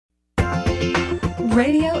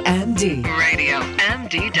Radio MD.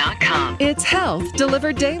 RadioMD.com. It's health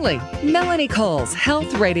delivered daily. Melanie Cole's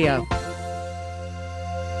Health Radio.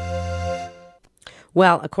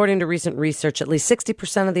 Well, according to recent research, at least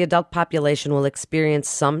 60% of the adult population will experience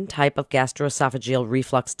some type of gastroesophageal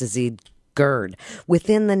reflux disease, GERD,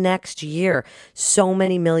 within the next year. So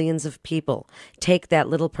many millions of people take that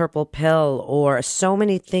little purple pill or so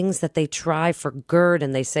many things that they try for GERD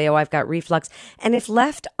and they say, oh, I've got reflux. And if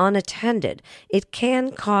left unattended, it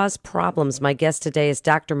can cause problems. My guest today is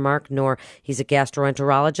Dr. Mark Knorr. He's a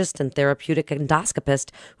gastroenterologist and therapeutic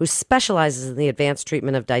endoscopist who specializes in the advanced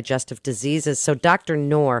treatment of digestive diseases. So Dr.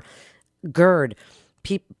 Knorr, GERD,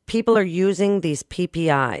 people are using these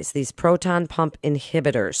PPIs, these proton-pump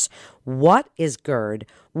inhibitors. What is GERD?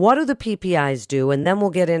 What do the PPIs do? And then we'll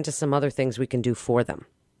get into some other things we can do for them.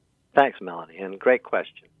 Thanks, Melanie, and great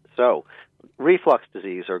question. So, reflux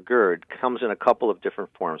disease, or GERD, comes in a couple of different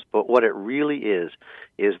forms, but what it really is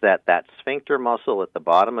that sphincter muscle at the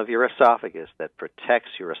bottom of your esophagus that protects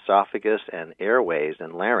your esophagus and airways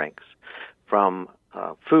and larynx from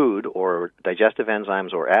food or digestive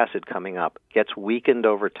enzymes or acid coming up gets weakened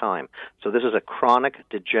over time. So this is a chronic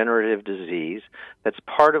degenerative disease that's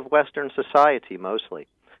part of Western society mostly.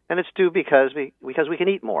 And it's due because we can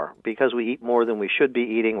eat more, because we eat more than we should be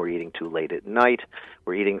eating. We're eating too late at night.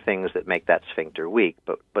 We're eating things that make that sphincter weak.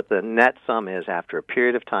 But the net sum is, after a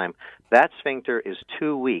period of time, that sphincter is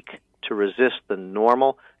too weak to resist the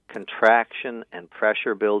normal contraction and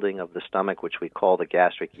pressure building of the stomach, which we call the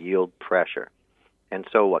gastric yield pressure. And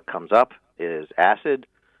so what comes up is acid,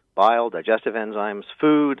 bile, digestive enzymes,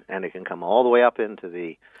 food, and it can come all the way up into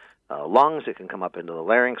the lungs. It can come up into the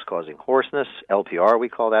larynx, causing hoarseness, LPR we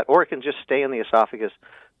call that, or it can just stay in the esophagus,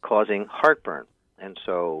 causing heartburn. And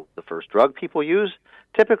so the first drug people use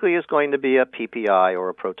typically is going to be a PPI or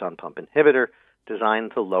a proton pump inhibitor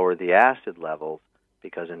designed to lower the acid levels,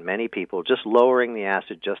 because in many people, just lowering the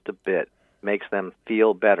acid just a bit makes them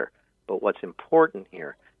feel better. But what's important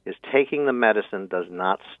here is taking the medicine does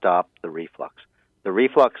not stop the reflux. The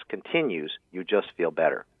reflux continues, you just feel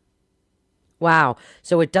better. Wow.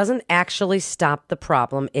 So it doesn't actually stop the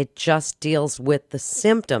problem. It just deals with the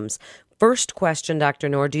symptoms. First question, Dr.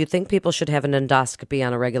 Knorr, do you think people should have an endoscopy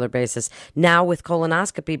on a regular basis? Now, with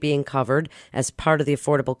colonoscopy being covered as part of the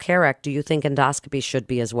Affordable Care Act, do you think endoscopy should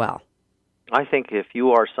be as well? I think if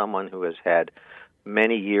you are someone who has had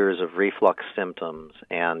many years of reflux symptoms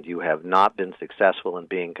and you have not been successful in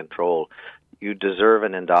being controlled, you deserve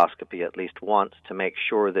an endoscopy at least once to make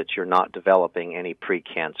sure that you're not developing any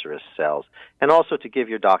precancerous cells, and also to give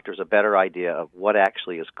your doctors a better idea of what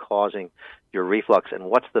actually is causing your reflux and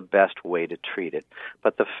what's the best way to treat it.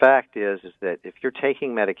 But the fact is that if you're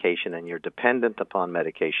taking medication and you're dependent upon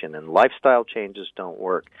medication and lifestyle changes don't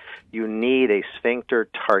work, you need a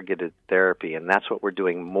sphincter-targeted therapy, and that's what we're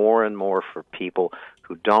doing more and more for people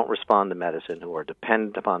who don't respond to medicine, who are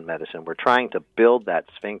dependent upon medicine. We're trying to build that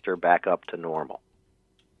sphincter back up to normal.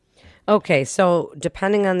 Okay, so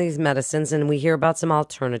depending on these medicines, and we hear about some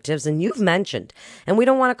alternatives, and you've mentioned, and we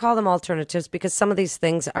don't want to call them alternatives because some of these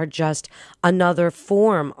things are just another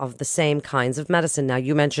form of the same kinds of medicine. Now,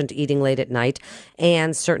 you mentioned eating late at night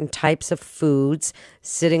and certain types of foods,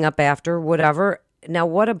 sitting up after, whatever. Now,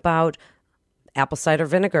 what about apple cider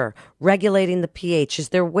vinegar, regulating the pH? Is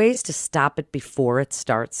there ways to stop it before it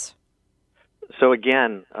starts? So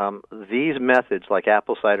again, these methods like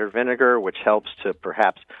apple cider vinegar, which helps to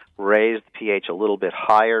perhaps raise the pH a little bit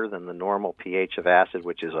higher than the normal pH of acid,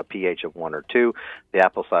 which is a pH of 1 or 2. The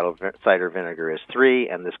apple cider vinegar is 3,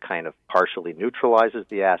 and this kind of partially neutralizes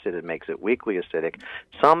the acid and makes it weakly acidic.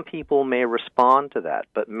 Some people may respond to that,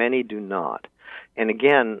 but many do not. And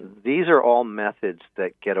again, these are all methods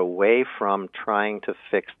that get away from trying to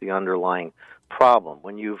fix the underlying problem.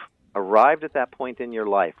 When you've arrived at that point in your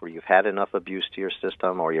life where you've had enough abuse to your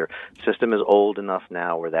system, or your system is old enough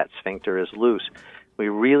now where that sphincter is loose, we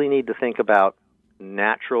really need to think about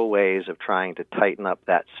natural ways of trying to tighten up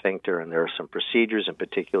that sphincter. And there are some procedures, in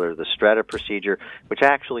particular the Stretta procedure, which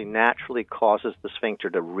actually naturally causes the sphincter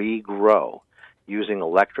to regrow using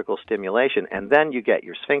electrical stimulation. And then you get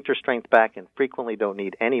your sphincter strength back and frequently don't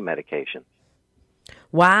need any medication.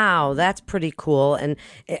 Wow, that's pretty cool. And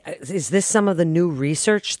is this some of the new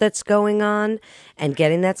research that's going on and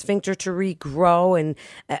getting that sphincter to regrow? And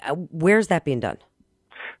where's that being done?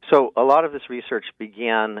 So a lot of this research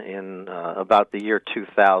began in about the year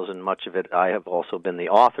 2000. Much of it I have also been the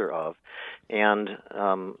author of. And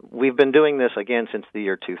we've been doing this, again, since the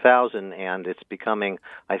year 2000, and it's becoming,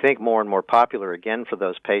 I think, more and more popular, again, for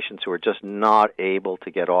those patients who are just not able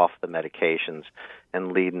to get off the medications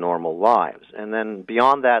and lead normal lives. And then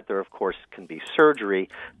beyond that, there, of course, can be surgery,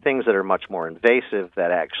 things that are much more invasive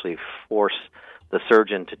that actually force the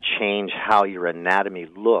surgeon to change how your anatomy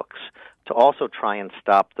looks, to also try and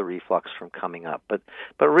stop the reflux from coming up. But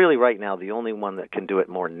really right now, the only one that can do it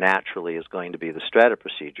more naturally is going to be the Strata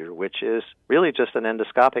procedure, which is really just an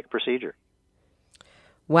endoscopic procedure.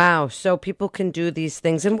 Wow, so people can do these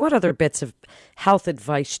things. And what other bits of health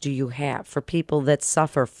advice do you have for people that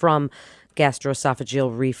suffer from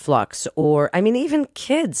gastroesophageal reflux? Or, I mean, even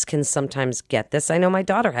kids can sometimes get this. I know my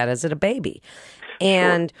daughter had it as a baby.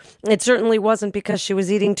 And It certainly wasn't because she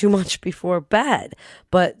was eating too much before bed.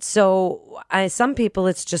 But some people,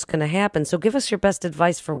 it's just going to happen. So give us your best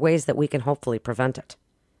advice for ways that we can hopefully prevent it.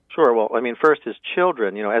 Sure. Well, I mean, first, as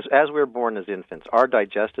children, as we're born as infants, our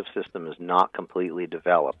digestive system is not completely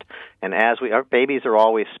developed, and our babies are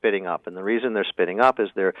always spitting up, and the reason they're spitting up is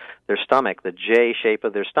their stomach, the J shape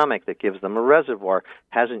of their stomach that gives them a reservoir,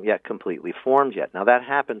 hasn't yet completely formed yet. Now that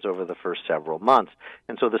happens over the first several months,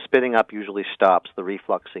 and so the spitting up usually stops, the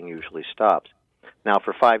refluxing usually stops. Now,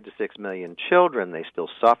 for 5 to 6 million children, they still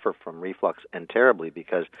suffer from reflux, and terribly,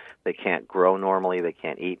 because they can't grow normally, they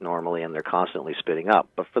can't eat normally, and they're constantly spitting up.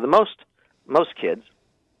 But for the most kids,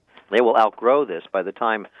 they will outgrow this by the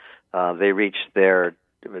time they reach their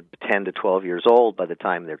 10 to 12 years old, by the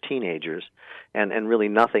time they're teenagers, and really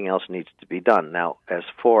nothing else needs to be done. Now, as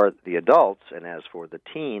for the adults and as for the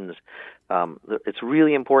teens, it's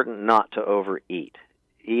really important not to overeat.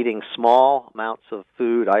 Eating small amounts of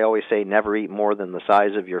food, I always say never eat more than the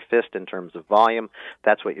size of your fist in terms of volume.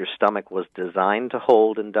 That's what your stomach was designed to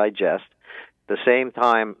hold and digest. At the same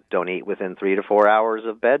time, don't eat within 3 to 4 hours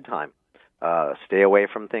of bedtime. Stay away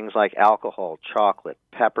from things like alcohol, chocolate,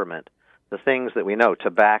 peppermint, the things that we know,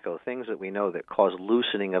 tobacco, things that we know that cause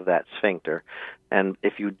loosening of that sphincter. And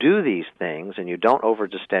if you do these things and you don't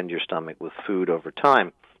over-distend your stomach with food over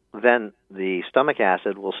time, then the stomach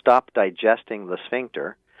acid will stop digesting the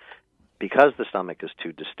sphincter because the stomach is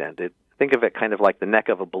too distended. Think of it kind of like the neck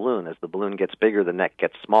of a balloon. As the balloon gets bigger, the neck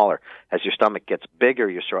gets smaller. As your stomach gets bigger,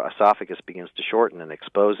 your esophagus begins to shorten and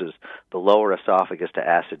exposes the lower esophagus to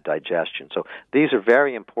acid digestion. So these are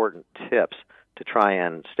very important tips to try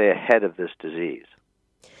and stay ahead of this disease.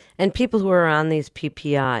 And people who are on these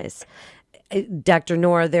PPIs, Dr.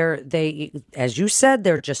 Nora, they, as you said,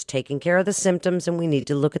 they're just taking care of the symptoms, and we need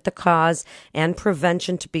to look at the cause and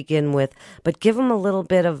prevention to begin with. But give them a little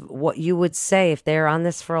bit of what you would say if they're on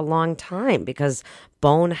this for a long time, because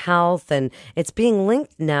bone health, and it's being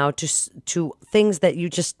linked now to things that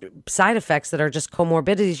side effects that are just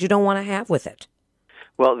comorbidities you don't want to have with it.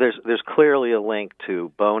 Well, there's clearly a link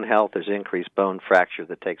to bone health. There's increased bone fracture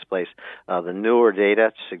that takes place. The newer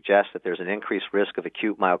data suggests that there's an increased risk of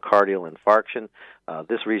acute myocardial infarction.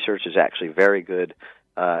 This research is actually very good.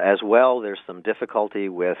 As well, there's some difficulty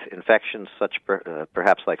with infections such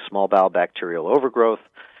perhaps like small bowel bacterial overgrowth.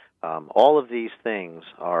 All of these things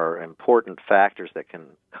are important factors that can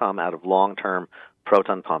come out of long-term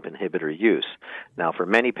proton-pump inhibitor use. Now, for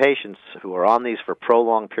many patients who are on these for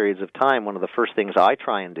prolonged periods of time, one of the first things I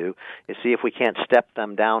try and do is see if we can't step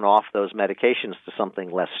them down off those medications to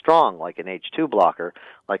something less strong, like an H2 blocker,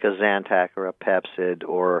 like a Zantac or a Pepcid,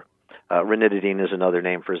 or ranitidine is another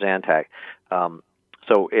name for Zantac.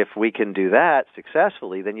 So if we can do that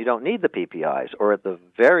successfully, then you don't need the PPIs. Or at the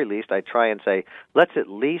very least, I try and say, let's at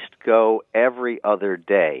least go every other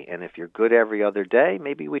day. And if you're good every other day,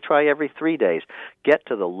 maybe we try every 3 days. Get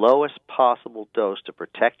to the lowest possible dose to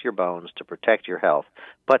protect your bones, to protect your health,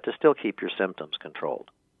 but to still keep your symptoms controlled.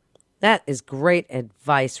 That is great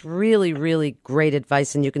advice, really, really great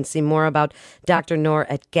advice. And you can see more about Dr. Noor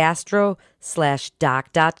at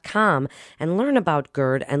gastro/doc.com and learn about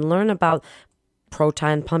GERD and learn about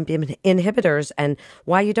proton-pump inhibitors and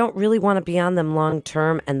why you don't really want to be on them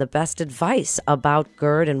long-term, and the best advice about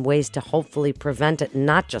GERD and ways to hopefully prevent it,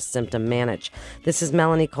 not just symptom manage. This is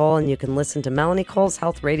Melanie Cole, and you can listen to Melanie Cole's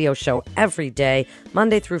Health Radio Show every day,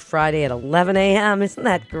 Monday through Friday at 11 a.m. Isn't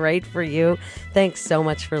that great for you? Thanks so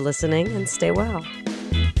much for listening, and stay well.